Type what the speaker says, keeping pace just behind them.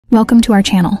Welcome to our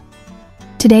channel.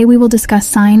 Today we will discuss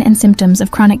signs and symptoms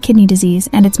of chronic kidney disease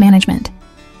and its management.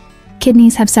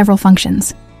 Kidneys have several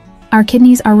functions. Our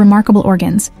kidneys are remarkable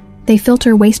organs. They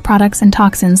filter waste products and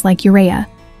toxins like urea,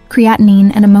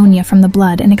 creatinine, and ammonia from the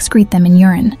blood and excrete them in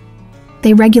urine.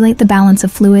 They regulate the balance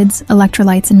of fluids,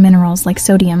 electrolytes, and minerals like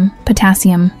sodium,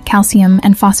 potassium, calcium,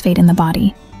 and phosphate in the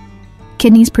body.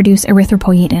 Kidneys produce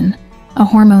erythropoietin, a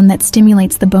hormone that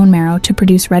stimulates the bone marrow to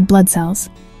produce red blood cells,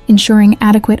 ensuring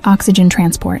adequate oxygen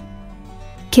transport.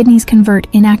 Kidneys convert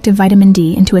inactive vitamin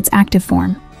D into its active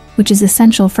form, which is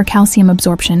essential for calcium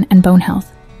absorption and bone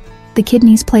health. The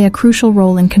kidneys play a crucial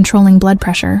role in controlling blood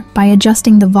pressure by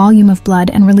adjusting the volume of blood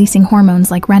and releasing hormones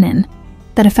like renin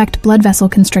that affect blood vessel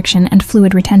constriction and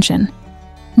fluid retention.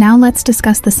 Now let's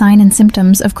discuss the signs and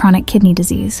symptoms of chronic kidney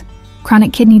disease.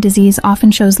 Chronic kidney disease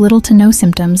often shows little to no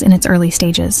symptoms in its early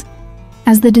stages.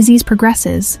 As the disease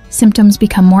progresses, symptoms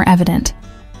become more evident.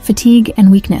 Fatigue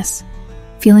and weakness.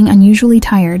 Feeling unusually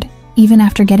tired, even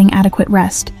after getting adequate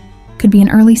rest, could be an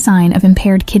early sign of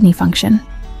impaired kidney function.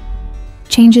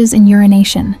 Changes in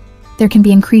urination. There can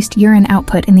be increased urine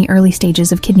output in the early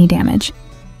stages of kidney damage.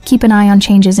 Keep an eye on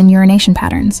changes in urination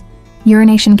patterns.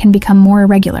 Urination can become more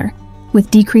irregular,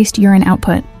 with decreased urine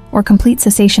output or complete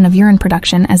cessation of urine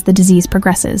production as the disease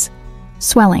progresses.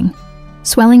 Swelling.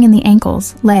 Swelling in the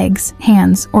ankles, legs,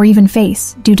 hands, or even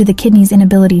face due to the kidney's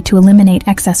inability to eliminate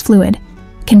excess fluid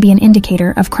can be an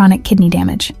indicator of chronic kidney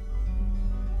damage.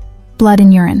 Blood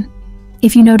in urine.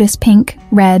 If you notice pink,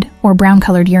 red, or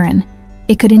brown-colored urine,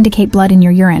 it could indicate blood in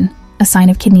your urine, a sign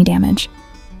of kidney damage.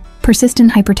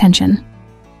 Persistent hypertension.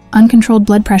 Uncontrolled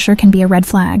blood pressure can be a red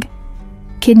flag.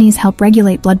 Kidneys help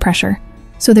regulate blood pressure,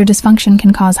 so their dysfunction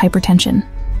can cause hypertension.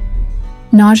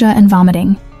 Nausea and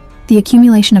vomiting. The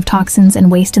accumulation of toxins and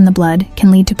waste in the blood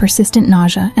can lead to persistent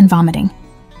nausea and vomiting.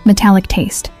 Metallic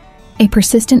taste. A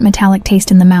persistent metallic taste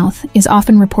in the mouth is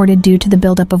often reported due to the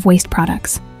buildup of waste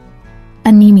products.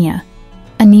 Anemia.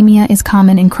 Anemia is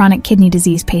common in chronic kidney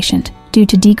disease patients due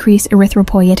to decreased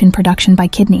erythropoietin production by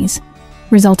kidneys,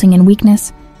 resulting in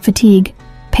weakness, fatigue,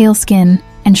 pale skin,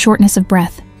 and shortness of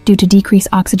breath due to decreased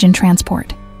oxygen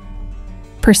transport.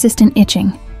 Persistent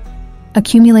itching.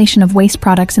 Accumulation of waste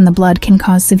products in the blood can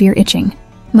cause severe itching,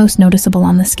 most noticeable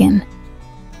on the skin.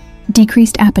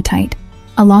 Decreased appetite.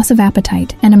 A loss of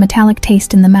appetite and a metallic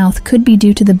taste in the mouth could be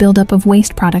due to the buildup of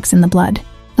waste products in the blood.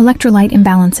 Electrolyte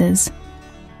imbalances.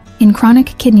 In chronic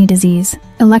kidney disease,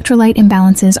 electrolyte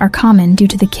imbalances are common due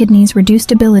to the kidney's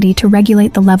reduced ability to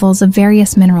regulate the levels of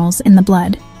various minerals in the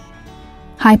blood.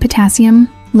 High potassium,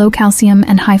 low calcium,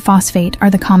 and high phosphate are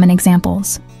the common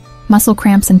examples. Muscle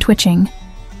cramps and twitching.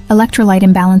 Electrolyte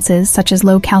imbalances such as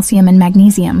low calcium and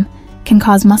magnesium can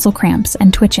cause muscle cramps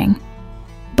and twitching.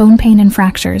 Bone pain and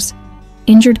fractures.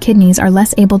 Injured kidneys are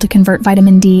less able to convert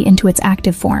vitamin D into its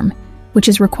active form, which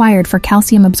is required for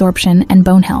calcium absorption and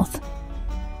bone health.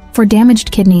 For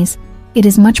damaged kidneys, it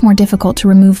is much more difficult to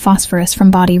remove phosphorus from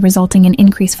body, resulting in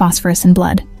increased phosphorus in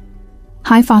blood.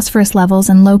 High phosphorus levels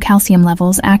and low calcium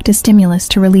levels act as stimulus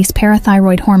to release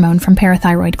parathyroid hormone from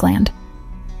parathyroid gland.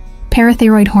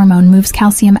 Parathyroid hormone moves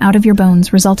calcium out of your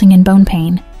bones, resulting in bone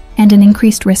pain and an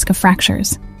increased risk of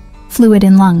fractures. Fluid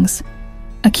in lungs.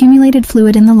 Accumulated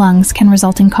fluid in the lungs can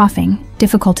result in coughing,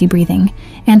 difficulty breathing,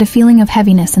 and a feeling of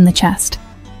heaviness in the chest.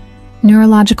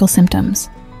 Neurological symptoms.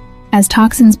 As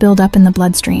toxins build up in the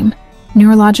bloodstream,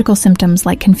 neurological symptoms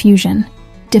like confusion,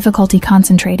 difficulty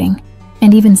concentrating,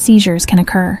 and even seizures can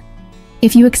occur.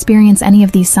 If you experience any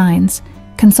of these signs,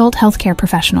 consult healthcare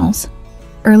professionals.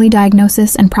 Early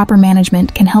diagnosis and proper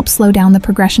management can help slow down the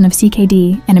progression of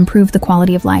CKD and improve the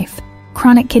quality of life.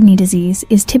 Chronic kidney disease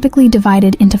is typically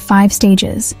divided into 5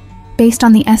 stages, based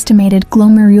on the estimated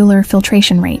glomerular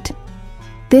filtration rate.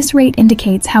 This rate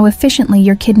indicates how efficiently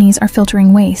your kidneys are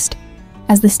filtering waste.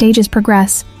 As the stages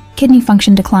progress, kidney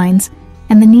function declines,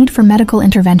 and the need for medical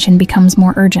intervention becomes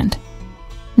more urgent.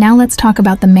 Now let's talk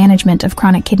about the management of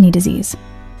chronic kidney disease.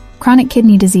 Chronic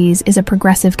kidney disease is a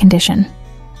progressive condition.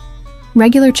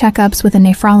 Regular checkups with a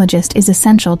nephrologist is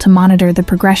essential to monitor the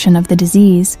progression of the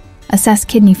disease, assess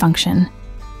kidney function,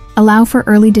 allow for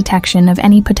early detection of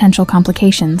any potential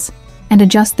complications, and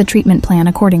adjust the treatment plan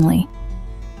accordingly.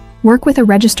 Work with a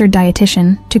registered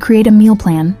dietitian to create a meal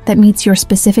plan that meets your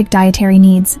specific dietary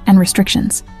needs and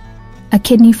restrictions. A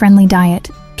kidney-friendly diet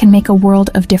can make a world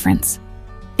of difference.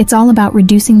 It's all about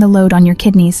reducing the load on your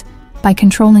kidneys by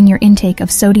controlling your intake of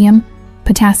sodium,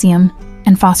 potassium,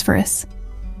 and phosphorus.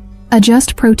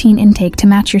 Adjust protein intake to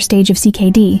match your stage of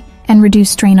CKD and reduce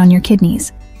strain on your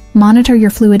kidneys. Monitor your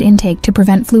fluid intake to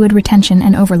prevent fluid retention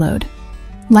and overload.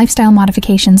 Lifestyle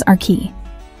modifications are key.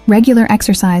 Regular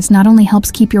exercise not only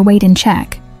helps keep your weight in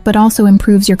check, but also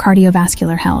improves your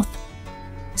cardiovascular health.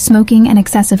 Smoking and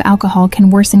excessive alcohol can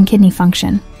worsen kidney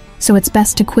function, so it's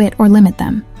best to quit or limit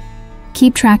them.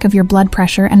 Keep track of your blood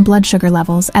pressure and blood sugar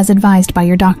levels as advised by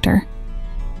your doctor.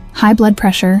 High blood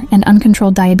pressure and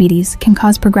uncontrolled diabetes can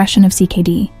cause progression of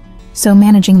CKD, so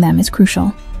managing them is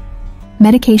crucial.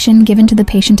 Medication given to the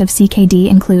patient of CKD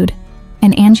include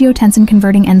an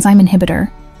angiotensin-converting enzyme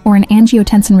inhibitor or an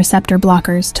angiotensin receptor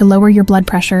blockers to lower your blood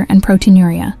pressure and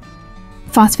proteinuria.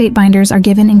 Phosphate binders are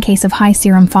given in case of high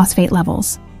serum phosphate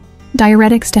levels.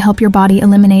 Diuretics to help your body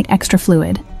eliminate extra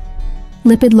fluid.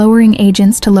 Lipid-lowering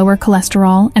agents to lower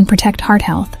cholesterol and protect heart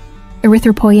health.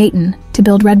 Erythropoietin to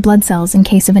build red blood cells in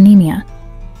case of anemia.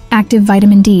 Active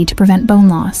vitamin D to prevent bone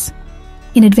loss.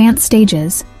 In advanced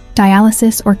stages,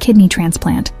 dialysis or kidney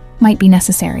transplant might be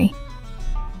necessary.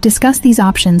 Discuss these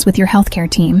options with your healthcare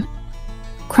team.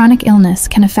 Chronic illness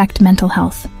can affect mental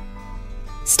health.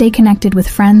 Stay connected with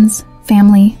friends,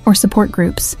 family, or support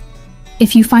groups.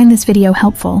 If you find this video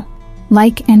helpful,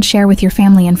 like and share with your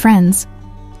family and friends.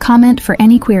 Comment for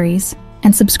any queries,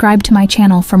 and subscribe to my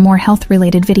channel for more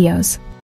health-related videos.